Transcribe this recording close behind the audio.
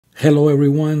Hello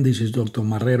everyone, this is Dr.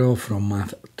 Marrero from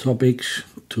Math Topics.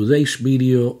 Today's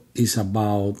video is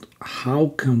about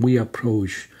how can we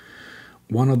approach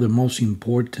one of the most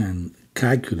important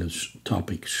calculus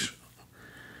topics,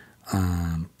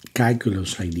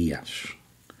 calculus ideas,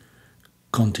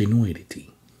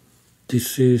 continuity.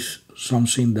 This is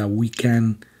something that we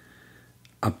can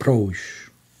approach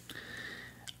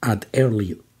at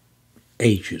early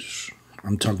ages.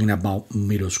 I'm talking about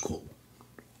middle school.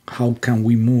 How can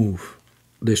we move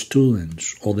the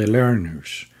students or the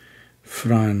learners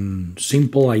from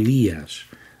simple ideas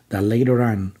that later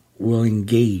on will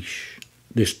engage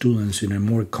the students in a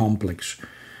more complex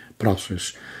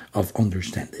process of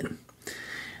understanding?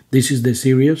 This is the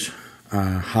series,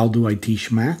 How Do I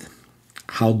Teach Math?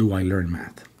 How Do I Learn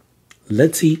Math?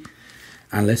 Let's see,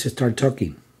 and let's start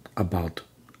talking about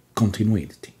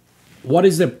continuity. What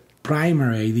is the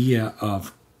primary idea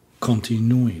of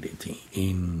continuity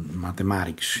in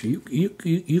mathematics?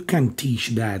 You can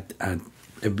teach that at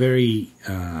a very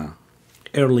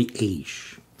early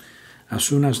age. As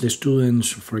soon as the students,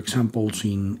 for example,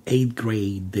 in 8th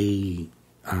grade, they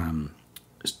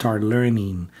start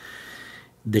learning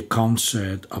the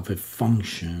concept of a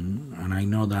function, and I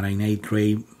know that in 8th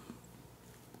grade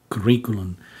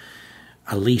curriculum,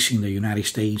 at least in the United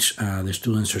States, the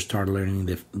students start learning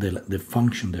the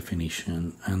function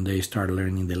definition, and they start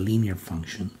learning the linear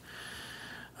function,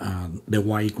 the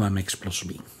y equal mx plus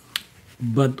b.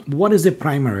 But what is the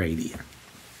primary idea?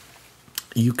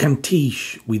 You can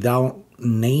teach without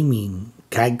naming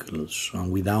calculus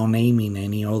and without naming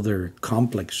any other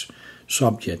complex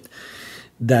subject.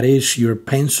 That is your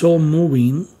pencil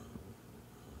moving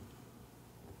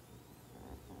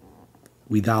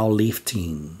without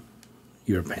lifting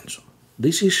your pencil.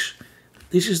 This is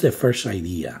the first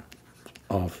idea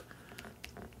of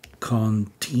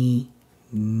continuity.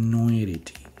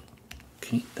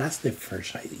 Okay, that's the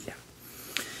first idea.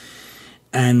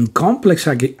 And complex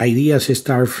ideas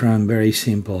start from very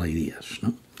simple ideas,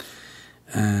 no?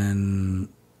 And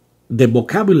the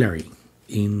vocabulary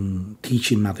in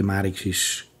teaching mathematics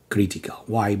is critical.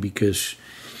 Why? Because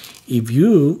if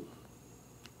you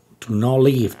do not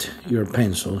lift your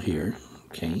pencil here,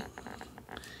 okay,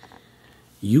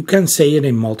 you can say it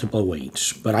in multiple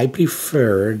ways, but I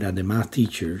prefer that the math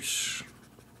teachers,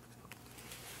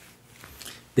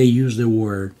 they use the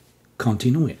word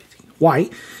continuity.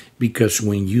 Why? Because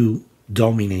when you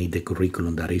dominate the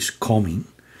curriculum that is coming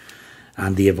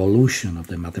and the evolution of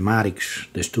the mathematics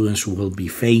the students will be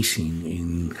facing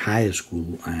in high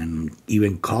school and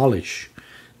even college,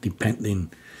 depending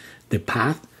the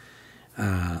path,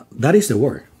 that is the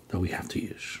word that we have to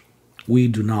use. We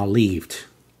do not lift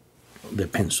the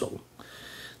pencil.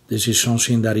 This is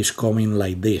something that is coming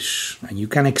like this, and you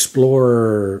can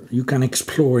explore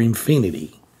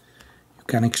infinity. You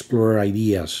can explore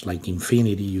ideas like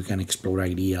infinity, you can explore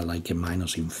idea like a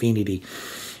minus infinity,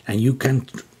 and you can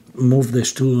move the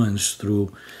students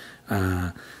through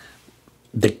that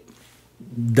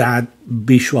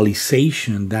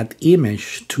visualization, that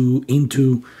image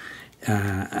into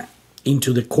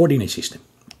the coordinate system.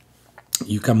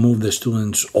 You can move the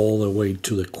students all the way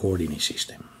to the coordinate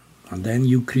system. And then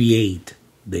you create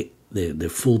the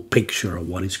full picture of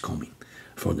what is coming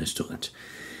for the students.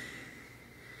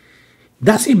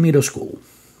 That's in middle school.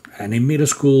 And in middle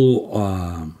school,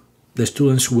 the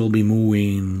students will be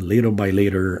moving little by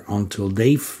little until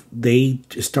they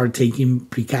start taking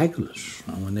pre-calculus.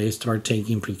 And when they start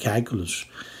taking pre-calculus,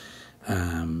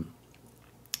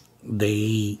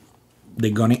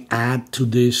 they're going to add to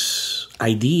this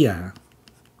idea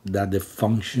that the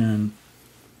function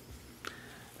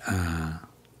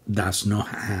does not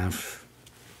have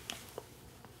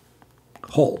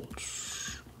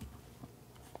holes.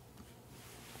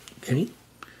 Okay?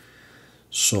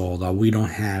 So that we don't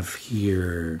have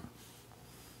here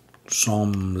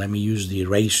some, let me use the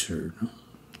eraser. No?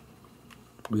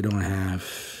 We don't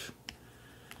have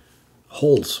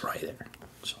holes right there.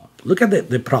 So look at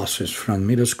the process from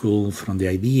middle school, from the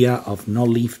idea of not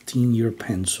lifting your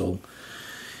pencil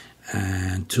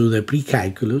and to the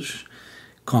pre-calculus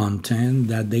content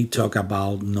that they talk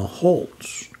about no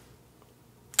holes.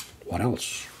 What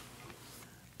else?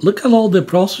 Look at all the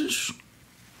process,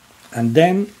 and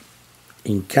then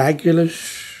in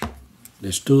calculus,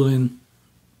 the student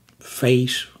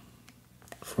face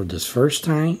for the first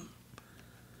time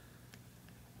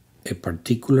a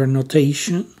particular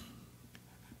notation,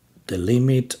 the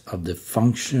limit of the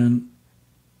function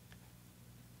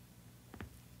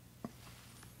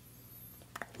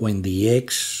when the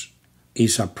x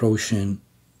is approaching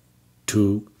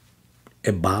to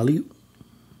a value,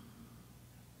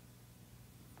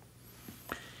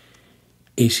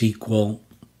 is equal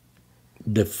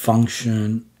the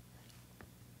function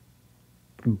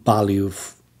value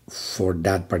for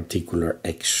that particular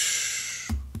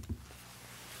x.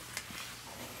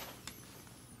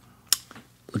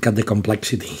 Look at the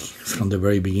complexity from the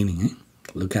very beginning.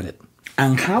 Look at it.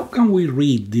 And how can we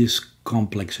read this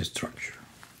complex structure?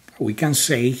 We can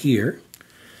say here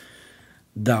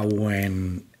that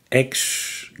when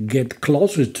x get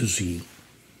closer to z,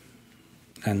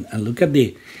 and look at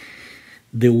the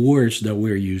words that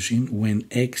we're using. When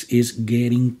x is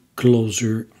getting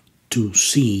closer to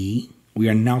c, we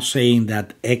are now saying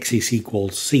that x is equal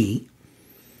c,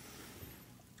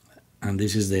 and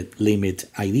this is the limit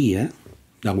idea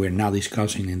that we're now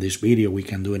discussing in this video. We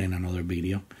can do it in another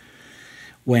video.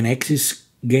 When x is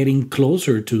getting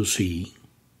closer to c,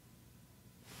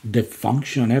 the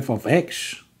function f of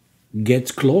x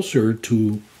gets closer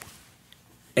to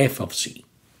f of c.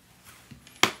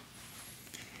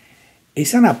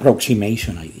 It's an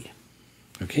approximation idea,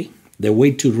 okay? The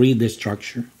way to read the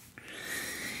structure.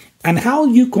 And how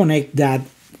you connect that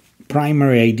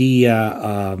primary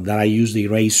idea that I use the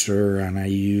eraser and I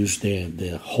use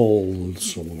the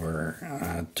holes or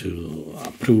to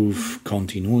prove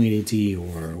continuity,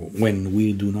 or when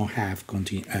we do not have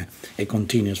a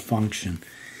continuous function,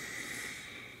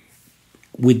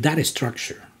 with that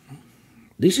structure.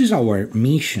 This is our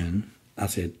mission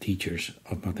as a teachers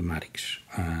of mathematics.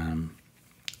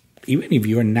 Even if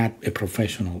you're not a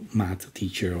professional math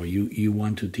teacher, or you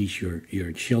want to teach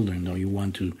your children, or you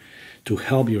want to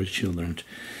help your children,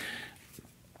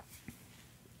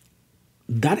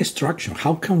 that structure,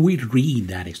 how can we read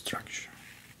that structure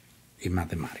in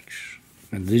mathematics?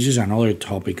 And this is another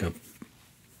topic of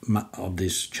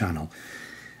this channel,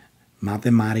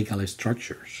 mathematical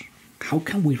structures. How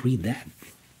can we read that?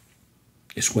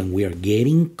 It's when we are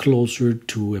getting closer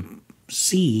to a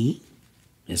c.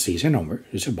 A c is a number,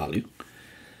 it's a value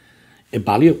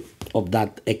of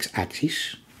that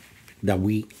x-axis that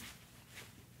we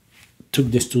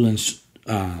took the students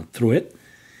through it.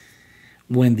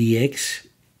 When the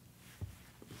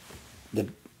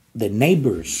the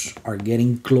neighbors are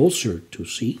getting closer to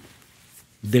c,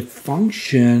 the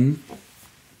function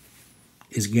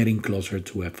is getting closer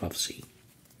to f of c.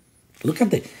 Look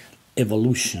at the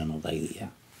evolution of the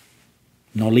idea.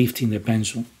 No lifting the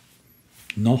pencil,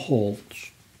 no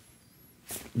holes.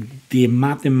 The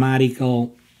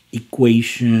mathematical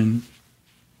equation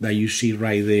that you see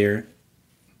right there,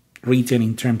 written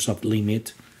in terms of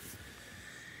limit.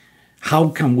 How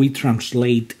can we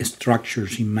translate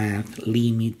structures in math?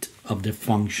 Limit of the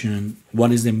function.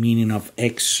 What is the meaning of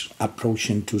x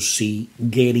approaching to c,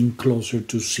 getting closer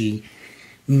to c,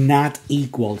 not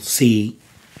equal c?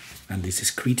 And this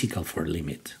is critical for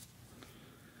limit.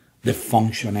 The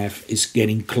function f is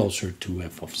getting closer to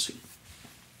f of c.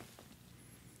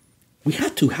 We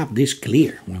have to have this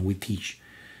clear when we teach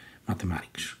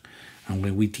mathematics, and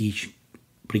when we teach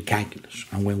pre-calculus,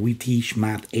 and when we teach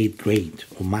math 8th grade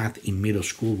or math in middle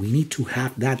school. We need to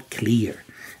have that clear,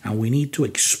 and we need to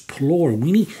explore.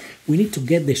 We need to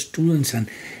get the students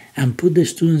and put the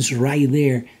students right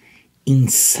there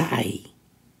inside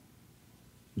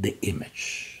the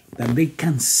image, that they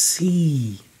can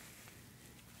see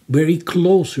very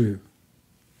closer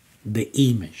the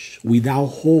image without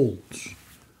holes,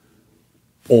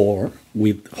 or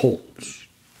with holes,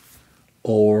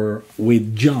 or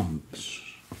with jumps,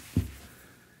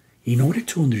 in order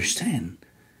to understand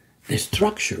the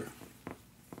structure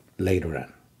later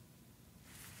on.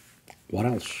 What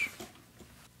else?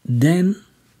 Then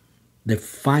the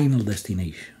final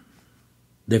destination.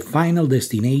 The final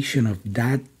destination of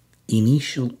that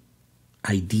initial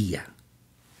idea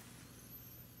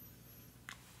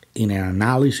in an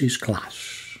analysis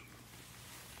class.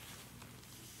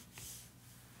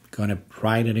 I'm going to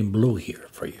write it in blue here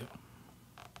for you.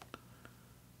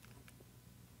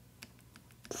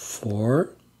 For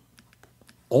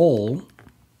all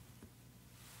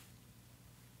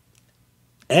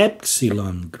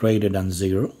epsilon greater than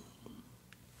 0,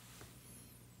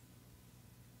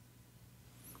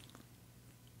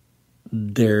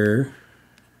 there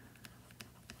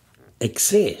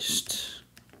exists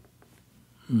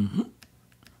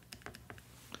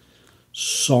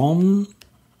some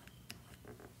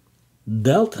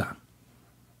delta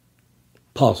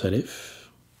positive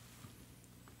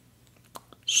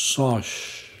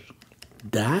such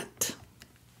that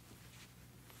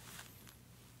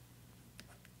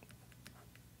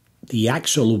the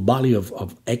absolute value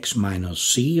of x minus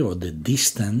c, or the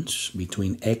distance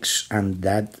between x and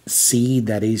that c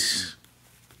that is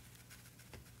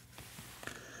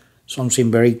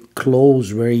something very close,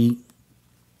 very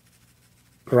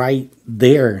right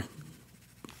there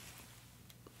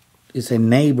is a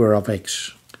neighbor of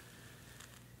x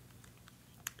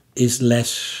is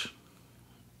less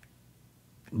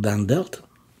than delta.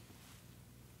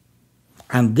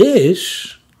 And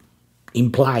this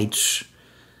implies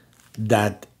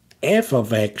that f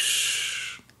of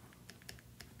x,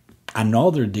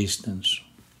 another distance,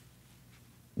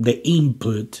 the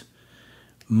input,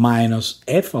 minus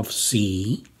f of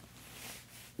c,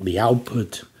 the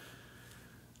output,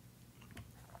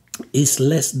 is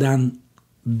less than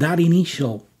that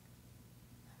initial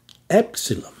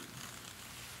epsilon.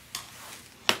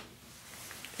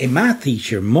 A math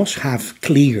teacher must have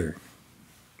clear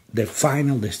the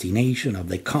final destination of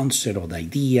the concept or the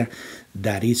idea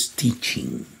that is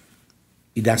teaching.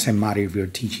 It doesn't matter if you're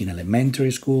teaching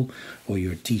elementary school or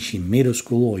you're teaching middle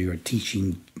school or you're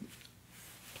teaching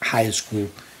high school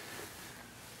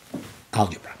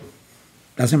algebra.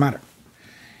 Doesn't matter.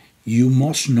 You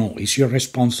must know. It's your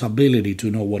responsibility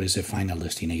to know what is the final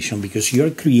destination, because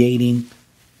you're creating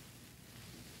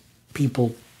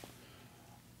people,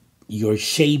 you're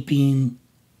shaping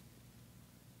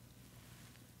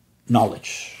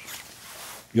knowledge.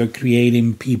 You're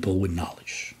creating people with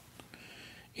knowledge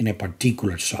in a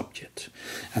particular subject.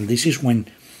 And this is when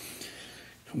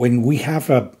we have,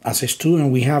 as a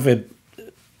student, we have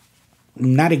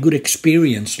not a good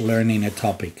experience learning a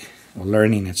topic or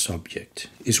learning a subject.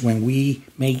 Is when we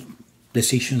make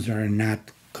decisions that are not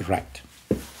correct.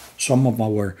 Some of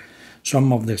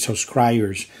the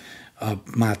subscribers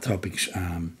of math topics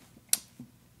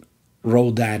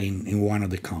wrote that in one of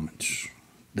the comments,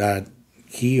 that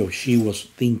he or she was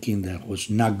thinking that was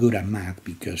not good at math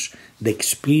because the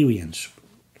experience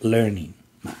learning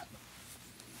math.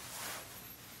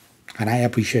 And I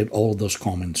appreciate all those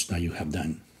comments that you have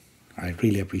done. I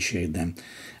really appreciate them.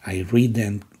 I read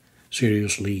them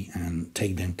seriously and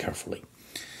take them carefully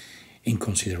in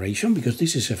consideration, because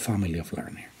this is a family of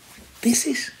learning. This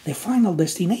is the final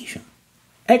destination.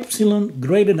 Epsilon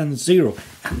greater than 0.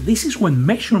 And this is when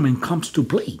measurement comes to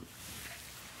play.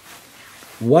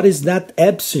 What is that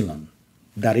epsilon?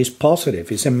 That is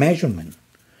positive. It's a measurement.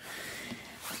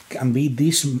 It can be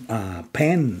this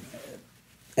pen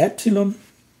epsilon,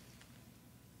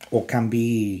 or can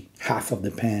be half of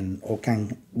the pen, or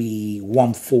can be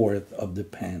 1/4 of the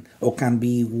pen, or can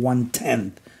be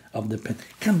 1/10 of the pen.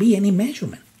 It can be any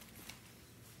measurement.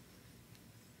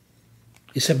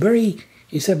 It's a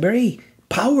very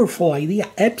powerful idea.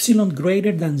 Epsilon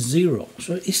greater than 0.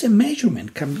 So it's a measurement.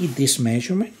 It can be this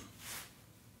measurement.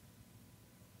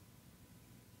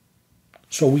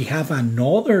 So we have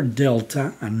another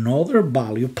delta, another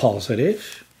value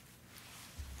positive,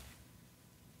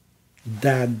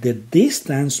 that the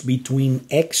distance between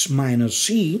x minus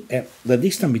c, the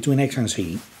distance between x and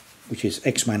c, which is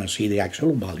x minus c, the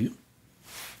actual value,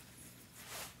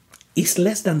 is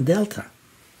less than delta.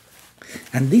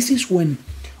 And this is when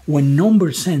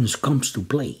number sense comes to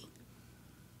play.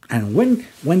 And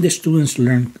when the students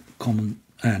learn common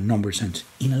number sense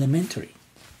in elementary,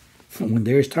 when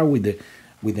they start with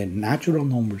the natural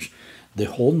numbers, the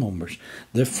whole numbers,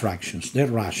 the fractions, the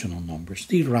rational numbers,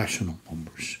 the irrational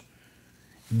numbers,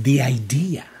 the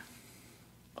idea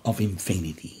of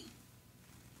infinity.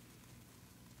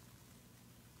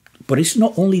 But it's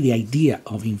not only the idea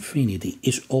of infinity,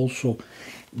 it's also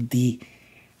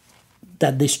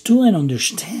that the student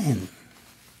understand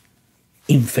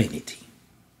infinity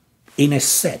in a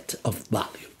set of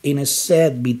value, in a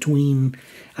set between,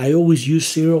 I always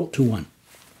use 0 to 1.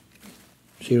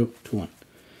 0 to 1.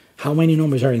 How many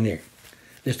numbers are in there?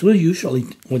 The student usually,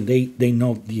 when they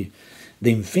know the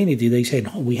infinity, they say,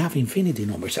 no, we have infinity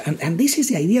numbers. And this is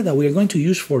the idea that we're going to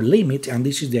use for limit, and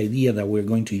this is the idea that we're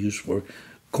going to use for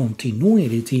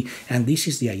continuity, and this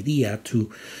is the idea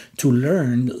to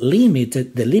learn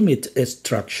the limit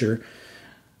structure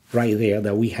right there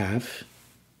that we have.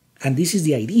 And this is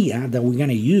the idea that we're going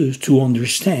to use to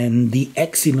understand the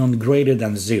epsilon greater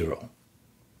than 0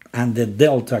 and the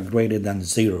delta greater than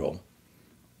 0.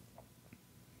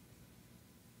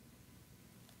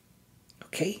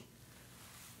 Okay?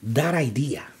 That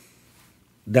idea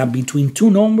that between two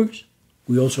numbers,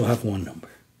 we also have one number.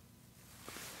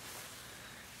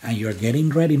 And you're getting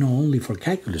ready not only for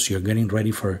calculus, you're getting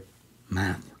ready for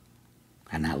math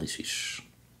analysis.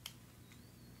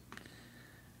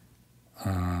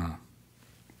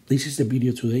 This is the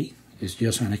video today. It's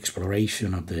just an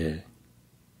exploration of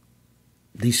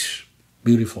this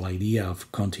beautiful idea of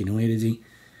continuity,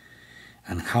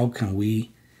 and how can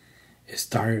we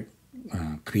start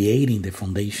creating the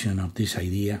foundation of this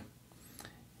idea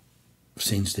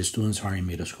since the students are in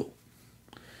middle school.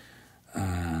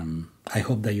 I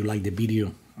hope that you like the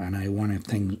video, and I want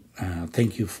to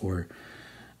thank you for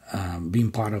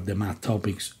being part of the math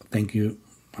topics. Thank you,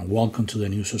 and welcome to the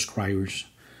new subscribers.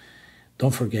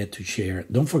 Don't forget to share.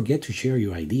 Don't forget to share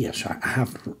your ideas.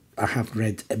 I have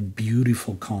read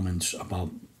beautiful comments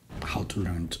about how to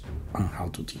learn and how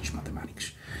to teach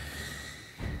mathematics.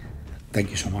 Thank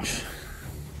you so much.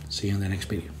 See you in the next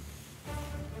video.